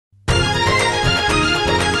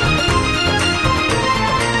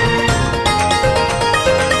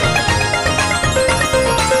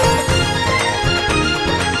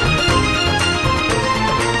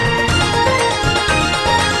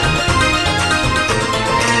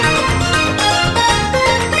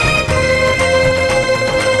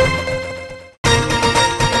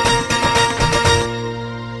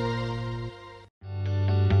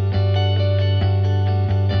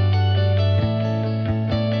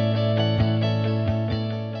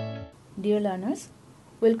Dear learners,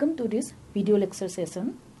 welcome to this video lecture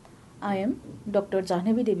session. I am Dr.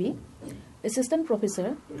 Jahnabi Devi, Assistant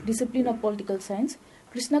Professor, Discipline of Political Science,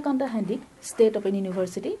 Krishnakanta Handik, State Open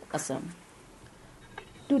University, Assam.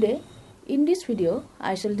 Today, in this video,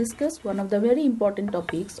 I shall discuss one of the very important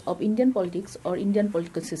topics of Indian politics or Indian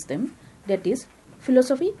political system, that is,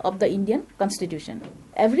 philosophy of the Indian Constitution.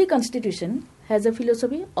 Every constitution has a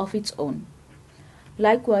philosophy of its own.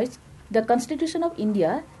 Likewise, the Constitution of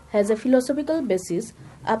India has a philosophical basis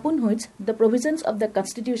upon which the provisions of the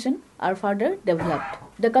Constitution are further developed.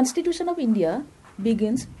 The Constitution of India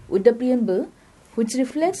begins with the preamble, which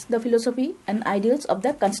reflects the philosophy and ideals of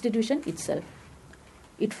the Constitution itself.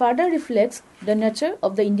 It further reflects the nature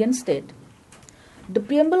of the Indian state. The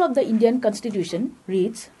preamble of the Indian Constitution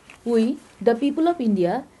reads, "We, the people of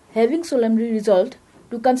India, having solemnly resolved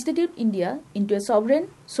to constitute India into a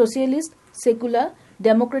sovereign, socialist, secular,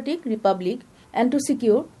 democratic republic, and to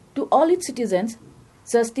secure to all its citizens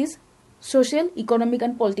justice, social, economic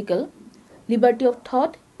and political, liberty of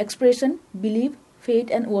thought, expression, belief, faith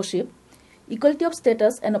and worship, equality of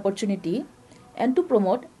status and opportunity, and to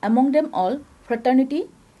promote among them all fraternity,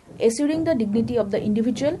 assuring the dignity of the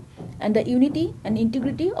individual and the unity and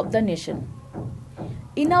integrity of the nation."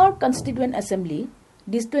 In our Constituent Assembly,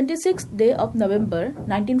 this 26th day of November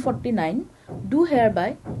 1949, do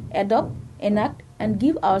hereby adopt, enact and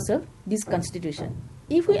give ourselves this Constitution.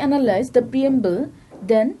 If we analyze the preamble,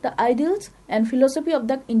 then the ideals and philosophy of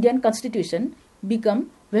the Indian Constitution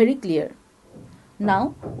become very clear.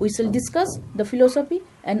 Now, we shall discuss the philosophy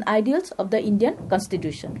and ideals of the Indian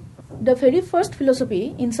Constitution. The very first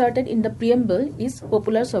philosophy inserted in the preamble is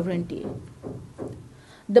popular sovereignty.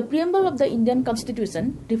 The preamble of the Indian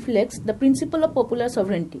Constitution reflects the principle of popular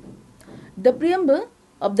sovereignty. The preamble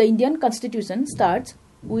of the Indian Constitution starts,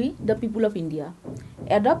 "We, the people of India,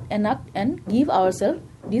 adopt, enact and give ourselves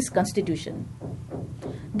this Constitution."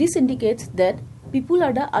 This indicates that people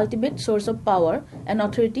are the ultimate source of power and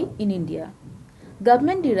authority in India.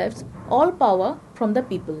 Government derives all power from the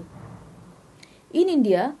people. In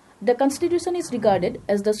India, the Constitution is regarded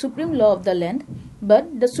as the supreme law of the land,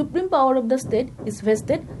 but the supreme power of the state is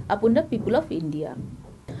vested upon the people of India.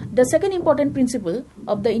 The second important principle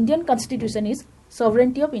of the Indian Constitution is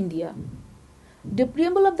sovereignty of India. The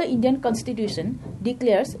preamble of the Indian Constitution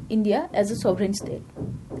declares India as a sovereign state.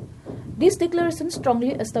 This declaration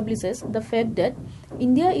strongly establishes the fact that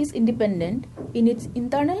India is independent in its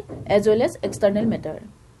internal as well as external matter.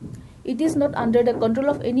 It is not under the control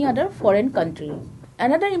of any other foreign country.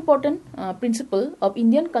 Another important principle of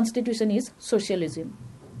Indian Constitution is socialism.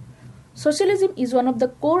 Socialism is one of the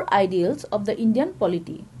core ideals of the Indian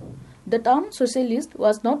polity. The term socialist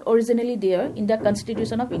was not originally there in the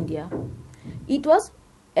Constitution of India. It was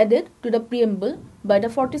added to the preamble by the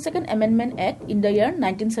 42nd Amendment Act in the year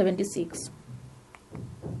 1976.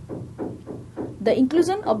 The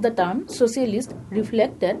inclusion of the term socialist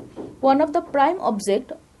reflects that one of the prime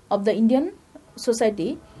objects of the Indian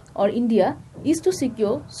society or India is to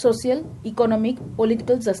secure social, economic,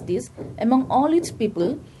 political justice among all its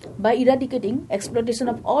people by eradicating exploitation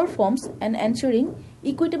of all forms and ensuring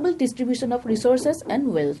equitable distribution of resources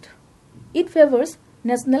and wealth. It favors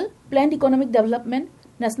national planned economic development,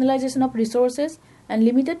 nationalization of resources, and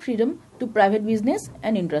limited freedom to private business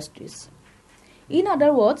and industries. In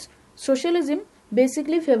other words, socialism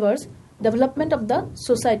basically favors development of the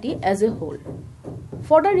society as a whole.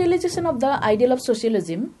 For the realization of the ideal of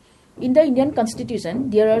socialism, in the Indian Constitution,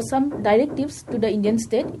 there are some directives to the Indian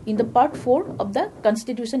state in the Part 4 of the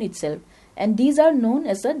Constitution itself, and these are known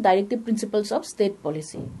as the directive principles of state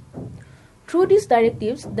policy. Through these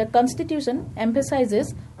directives, the Constitution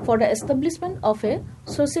emphasizes for the establishment of a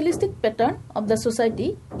socialistic pattern of the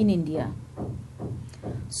society in India.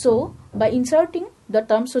 So, by inserting the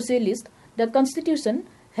term socialist, the Constitution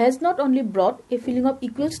has not only brought a feeling of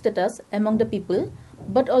equal status among the people,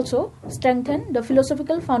 but also strengthened the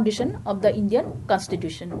philosophical foundation of the Indian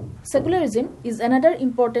Constitution. Secularism is another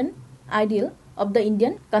important ideal of the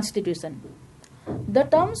Indian Constitution. The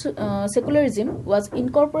term secularism was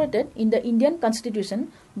incorporated in the Indian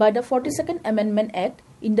Constitution by the 42nd Amendment Act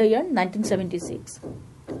in the year 1976.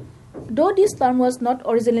 Though this term was not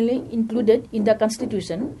originally included in the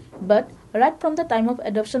Constitution, but right from the time of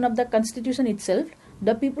adoption of the Constitution itself,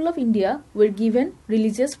 the people of India were given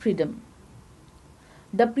religious freedom.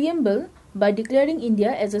 The preamble, by declaring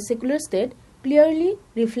India as a secular state, clearly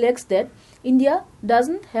reflects that India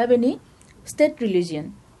doesn't have any state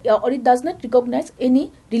religion, or it does not recognize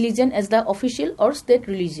any religion as the official or state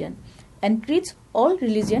religion, and treats all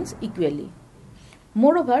religions equally.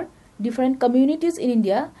 Moreover, different communities in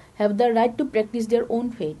India have the right to practice their own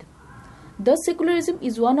faith. Thus, secularism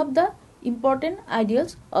is one of the important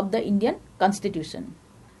ideals of the Indian Constitution.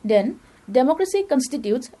 Then, democracy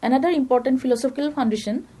constitutes another important philosophical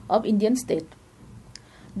foundation of Indian state.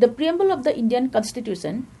 The preamble of the Indian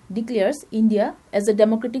Constitution declares India as a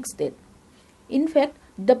democratic state. In fact,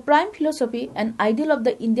 the prime philosophy and ideal of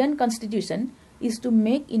the Indian Constitution is to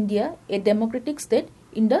make India a democratic state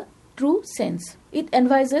in the true sense. It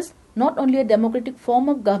envisages not only a democratic form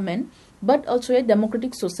of government but also a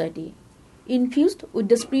democratic society, infused with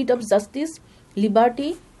the spirit of justice,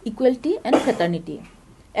 liberty, equality and fraternity.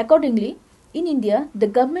 Accordingly, in India, the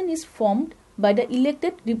government is formed by the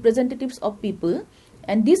elected representatives of people,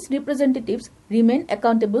 and these representatives remain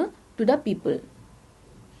accountable to the people.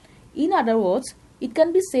 In other words, it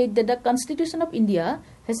can be said that the Constitution of India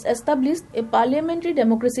has established a parliamentary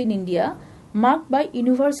democracy in India marked by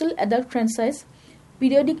universal adult franchise,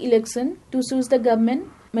 periodic election to choose the government,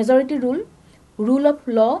 majority rule, rule of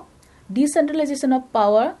law, decentralization of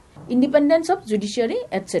power, independence of judiciary,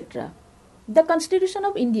 etc. The Constitution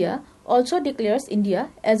of India also declares India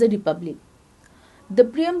as a republic. The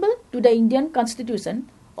preamble to the Indian Constitution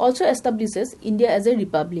also establishes India as a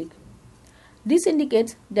republic. This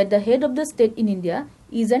indicates that the head of the state in India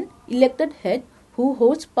is an elected head who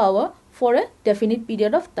holds power for a definite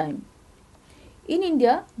period of time. In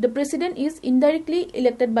India, the president is indirectly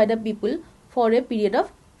elected by the people for a period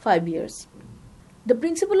of 5 years. The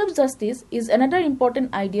principle of justice is another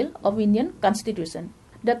important ideal of Indian Constitution.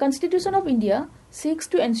 The Constitution of India seeks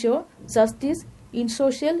to ensure justice in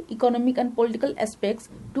social, economic and political aspects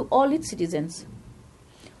to all its citizens.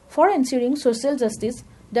 For ensuring social justice,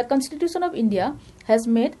 the Constitution of India has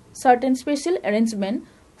made certain special arrangements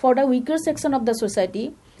for the weaker section of the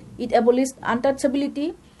society. It abolished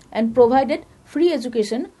untouchability and provided free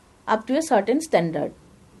education up to a certain standard.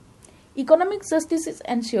 Economic justice is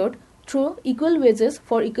ensured through equal wages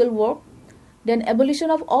for equal work, then abolition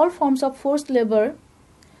of all forms of forced labor,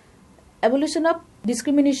 abolition of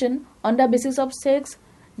discrimination on the basis of sex,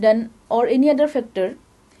 then or any other factor,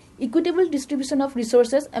 equitable distribution of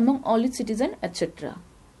resources among all its citizens, etc.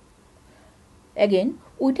 Again,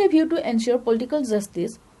 with a view to ensure political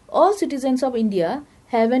justice, all citizens of India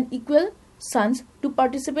have an equal chance to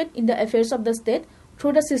participate in the affairs of the state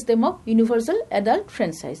through the system of universal adult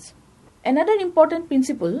franchise. Another important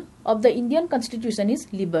principle of the Indian Constitution is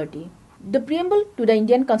liberty. The preamble to the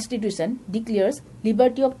Indian Constitution declares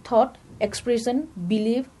liberty of thought, expression,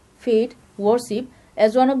 belief, faith, worship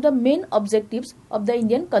as one of the main objectives of the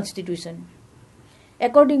Indian Constitution.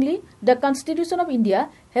 Accordingly, the Constitution of India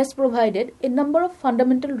has provided a number of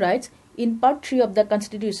fundamental rights in Part 3 of the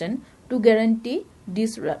Constitution to guarantee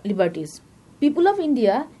these liberties. People of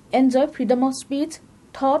India enjoy freedom of speech,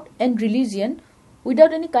 thought and religion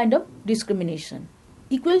without any kind of discrimination.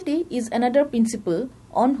 Equality is another principle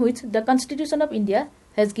on which the Constitution of India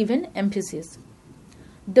has given emphasis.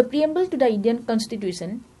 The preamble to the Indian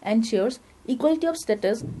Constitution ensures equality of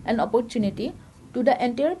status and opportunity to the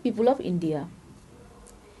entire people of India.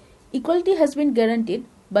 Equality has been guaranteed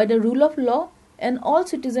by the rule of law, and all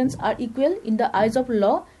citizens are equal in the eyes of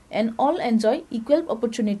law and all enjoy equal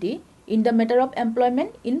opportunity in the matter of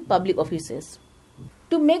employment in public offices.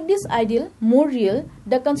 To make this ideal more real,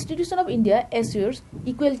 the Constitution of India assures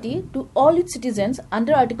equality to all its citizens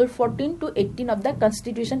under Article 14 to 18 of the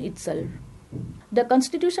Constitution itself. The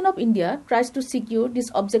Constitution of India tries to secure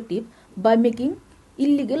this objective by making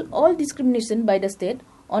illegal all discrimination by the state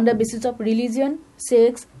on the basis of religion,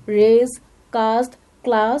 sex, race, caste,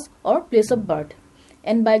 class or place of birth,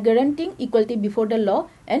 and by guaranteeing equality before the law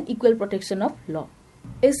and equal protection of law.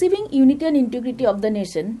 Achieving unity and integrity of the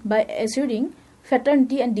nation by assuring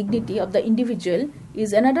fraternity and dignity of the individual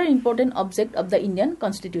is another important object of the Indian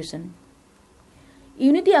Constitution.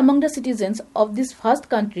 Unity among the citizens of this vast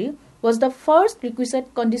country was the first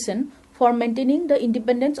requisite condition for maintaining the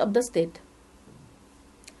independence of the state.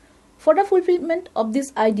 For the fulfillment of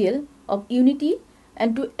this ideal of unity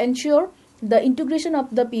and to ensure the integration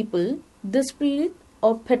of the people, the spirit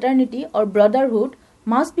of fraternity or brotherhood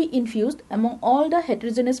must be infused among all the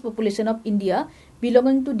heterogeneous population of India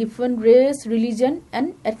belonging to different race, religion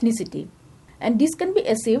and ethnicity. And this can be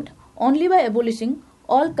achieved only by abolishing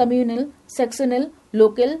all communal, sectional,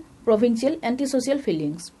 local, provincial, antisocial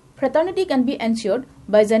feelings. Fraternity can be ensured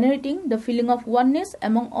by generating the feeling of oneness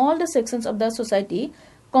among all the sections of the society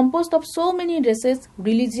composed of so many races,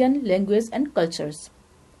 religion, language and cultures.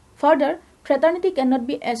 Further, fraternity cannot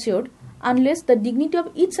be assured unless the dignity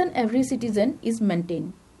of each and every citizen is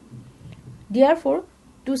maintained. Therefore,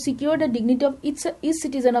 to secure the dignity of each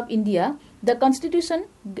citizen of India, the Constitution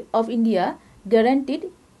of India guaranteed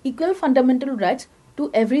equal fundamental rights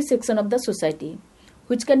to every section of the society,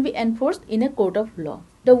 which can be enforced in a court of law.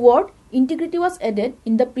 The word integrity was added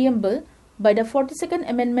in the preamble by the 42nd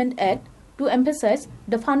Amendment Act to emphasize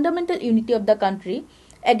the fundamental unity of the country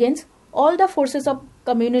against all the forces of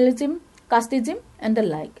communalism, casteism, and the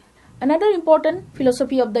like. Another important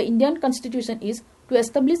philosophy of the Indian Constitution is to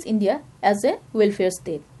establish India as a welfare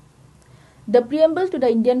state. The preamble to the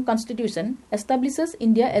Indian Constitution establishes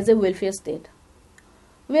India as a welfare state.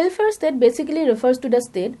 Welfare state basically refers to the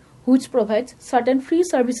state which provides certain free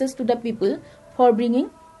services to the people for bringing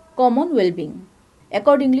common well-being.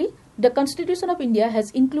 Accordingly, the Constitution of India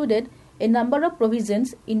has included a number of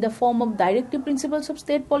provisions in the form of directive principles of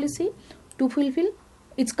state policy to fulfill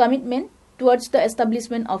its commitment towards the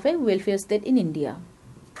establishment of a welfare state in India.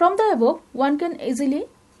 From the above, one can easily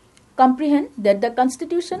comprehend that the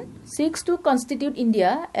Constitution seeks to constitute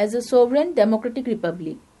India as a sovereign democratic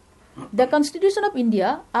republic. The Constitution of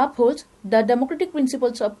India upholds the democratic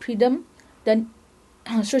principles of freedom, the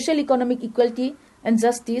social economic equality and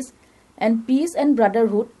justice, and peace and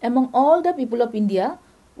brotherhood among all the people of India,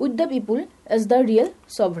 with the people as the real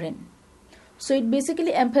sovereign. So it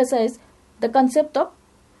basically emphasizes the concept of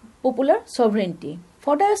popular sovereignty.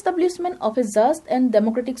 For the establishment of a just and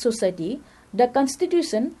democratic society, the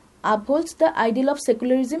Constitution upholds the ideal of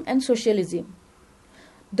secularism and socialism.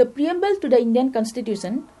 The preamble to the Indian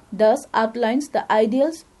Constitution thus outlines the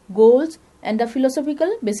ideals, goals, and the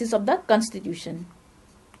philosophical basis of the Constitution.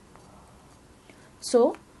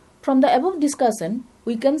 So, from the above discussion,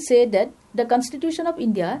 we can say that the Constitution of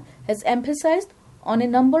India has emphasized on a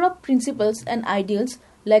number of principles and ideals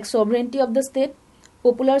like sovereignty of the state,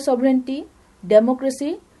 popular sovereignty,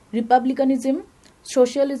 democracy, republicanism,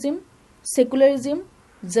 socialism, secularism,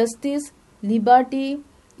 justice, liberty,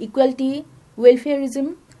 equality,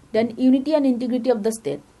 welfareism, then unity and integrity of the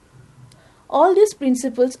state. All these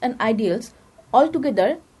principles and ideals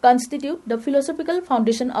altogether constitute the philosophical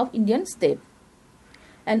foundation of Indian state.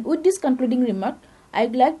 And with this concluding remark, I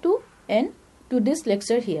would like to end to this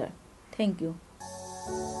lecture here. Thank you.